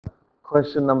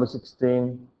question number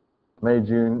 16, May,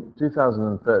 June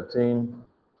 2013,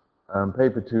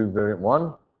 paper 2, variant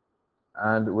 1.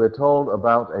 And we're told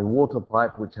about a water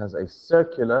pipe which has a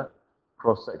circular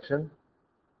cross-section.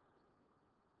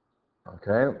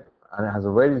 Okay, and it has a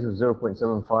radius of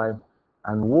 0.75,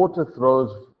 and water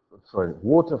flows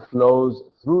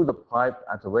through the pipe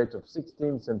at a rate of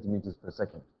 16 centimeters per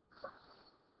second.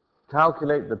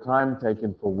 Calculate the time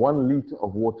taken for 1 liter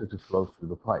of water to flow through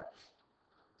the pipe.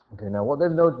 Okay, now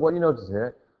what you notice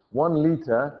here, 1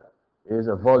 liter is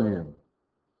a volume.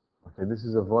 Okay, this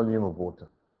is a volume of water,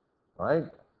 right?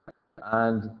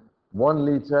 And 1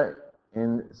 liter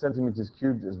in centimeters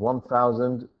cubed is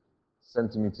 1,000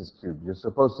 centimeters cubed. You're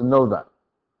supposed to know that,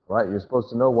 right? You're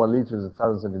supposed to know 1 liter is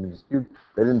 1,000 centimeters cubed.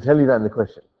 They didn't tell you that in the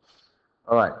question.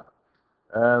 All right.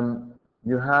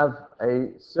 You have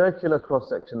a circular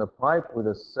cross-section of pipe with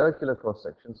a circular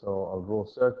cross-section. So I'll draw a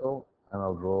circle and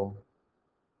I'll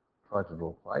try to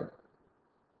draw pipe.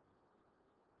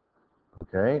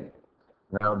 Okay.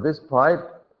 Now this pipe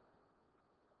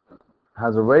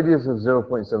has a radius of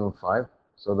 0.75.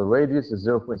 So the radius is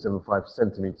 0.75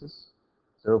 centimeters.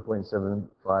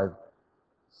 0.75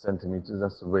 centimeters,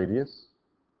 that's the radius.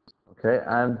 Okay,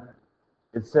 and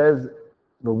it says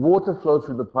the water flows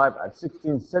through the pipe at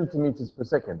 16 centimeters per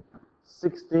second.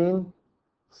 16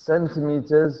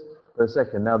 centimeters per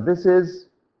second. Now this is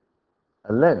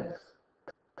a length.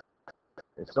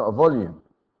 It's not a volume.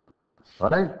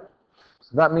 Right?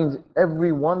 So that means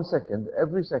every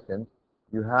second,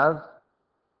 you have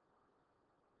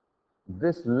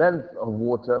this length of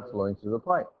water flowing through the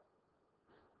pipe.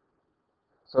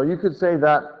 So you could say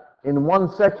that in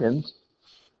 1 second,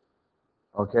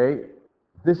 okay,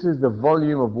 this is the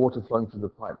volume of water flowing through the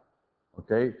pipe.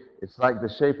 Okay, it's like the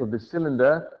shape of the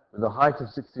cylinder with a height of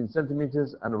 16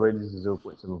 centimeters and a radius of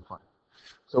 0.75.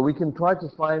 So we can try to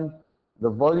find the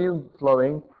volume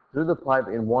flowing through the pipe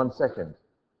in 1 second.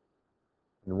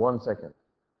 In 1 second.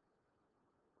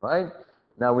 Right?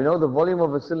 Now we know the volume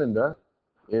of a cylinder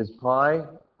is pi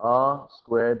r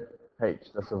squared h.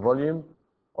 That's the volume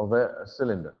of a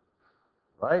cylinder,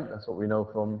 right? That's what we know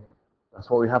that's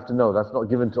what we have to know. That's not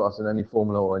given to us in any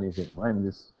formula or anything, right?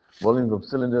 This volumes of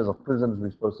cylinders or prisms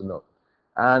we're supposed to know.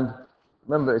 And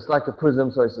remember, it's like a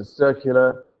prism, so it's a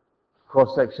circular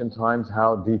cross-section times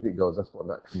how deep it goes. That's what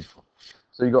that comes from.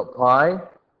 So you got pi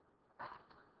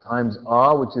times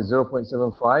r, which is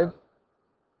 0.75.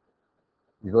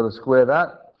 You've got to square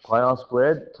that, pi r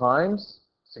squared times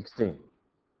 16.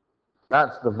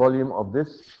 That's the volume of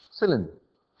this cylinder.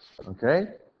 Okay,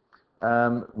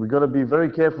 we've got to be very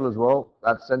careful as well.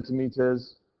 That's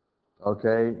centimeters,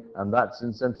 okay, and that's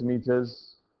in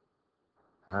centimeters,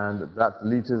 and that's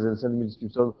liters in centimeters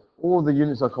cubed. So all the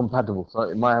units are compatible. So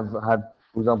it might have had,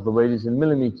 for example, the radius in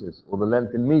millimeters or the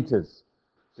length in meters.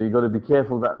 So you've got to be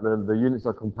careful that the units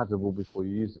are compatible before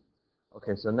you use it.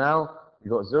 Okay, so now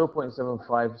you've got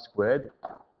 0.75 squared,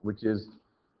 which is,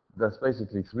 that's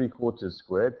basically 3/4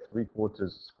 squared,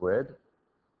 3/4 squared,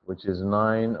 which is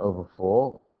 9 over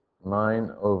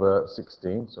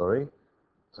 16, sorry,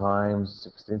 times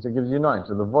 16, so it gives you 9.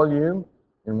 So the volume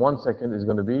in 1 second is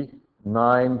going to be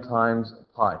 9 times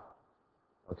pi,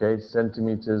 okay,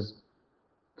 centimeters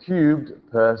cubed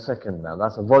per second now.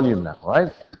 That's a volume now,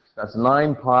 right? That's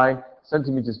 9 pi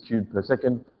centimeters cubed per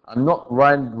second. I'm not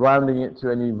rounding it to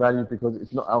any value because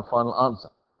it's not our final answer,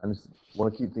 and I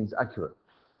want to keep things accurate,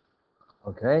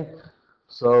 okay?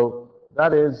 So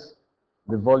that is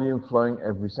the volume flowing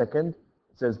every second.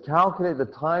 It says calculate the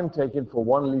time taken for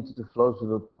 1 liter to flow through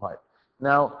the pipe.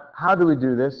 Now, how do we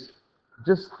do this?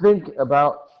 Just think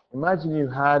about, imagine you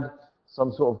had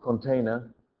some sort of container,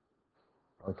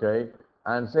 okay,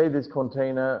 and say this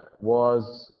container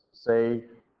was, say,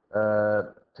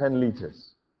 10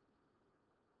 liters.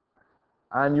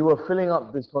 And you were filling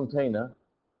up this container,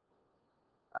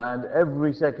 and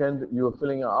every second you were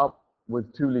filling it up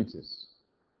with 2 liters.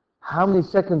 How many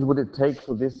seconds would it take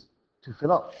for this to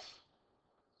fill up?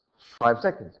 5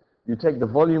 seconds. You take the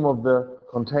volume of the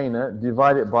container,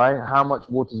 divide it by how much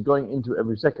water is going into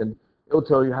every second. It will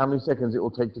tell you how many seconds it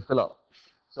will take to fill up.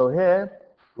 So here,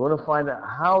 we want to find out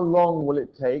how long will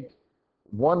it take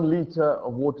 1 liter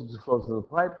of water to flow through the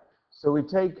pipe. So we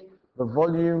take the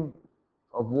volume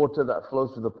of water that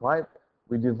flows through the pipe,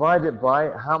 we divide it by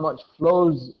how much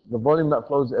flows, the volume that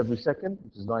flows every second,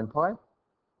 which is 9 pi.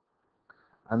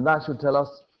 And that should tell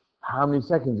us how many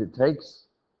seconds it takes,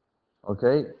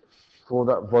 okay, for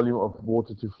that volume of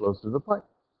water to flow through the pipe,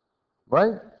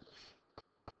 right?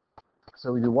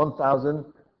 So we do 1,000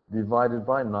 divided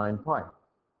by 9 pi.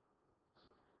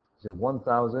 So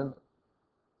 1,000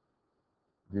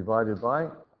 divided by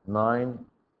 9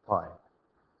 pi.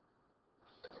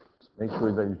 Make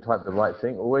sure that you type the right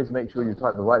thing. Always make sure you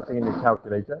type the right thing in your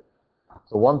calculator.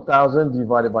 So 1,000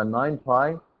 divided by 9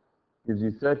 pi gives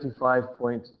you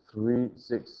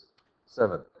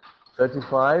 35.367.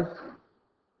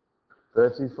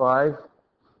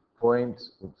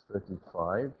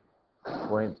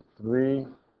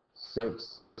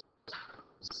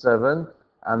 35.367,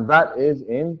 and that is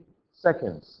in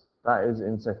seconds. That is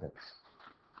in seconds.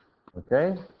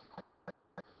 Okay?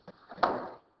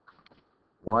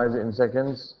 Why is it in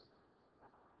seconds?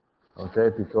 Okay,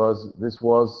 because this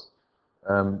was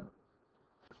the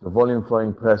volume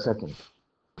flowing per second.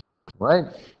 Right?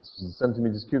 This is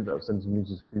centimeters cubed, that was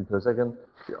centimeters cubed per second.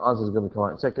 The answer is going to come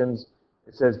out in seconds.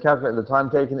 It says calculate the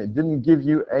time taken. It didn't give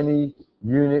you any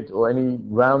unit or any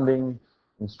rounding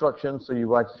instructions, so you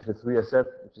write it for 3SF,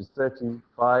 which is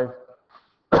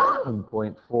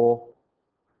 35.4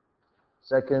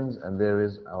 seconds, and there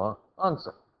is our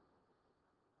answer.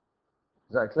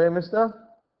 Is that clear, mister?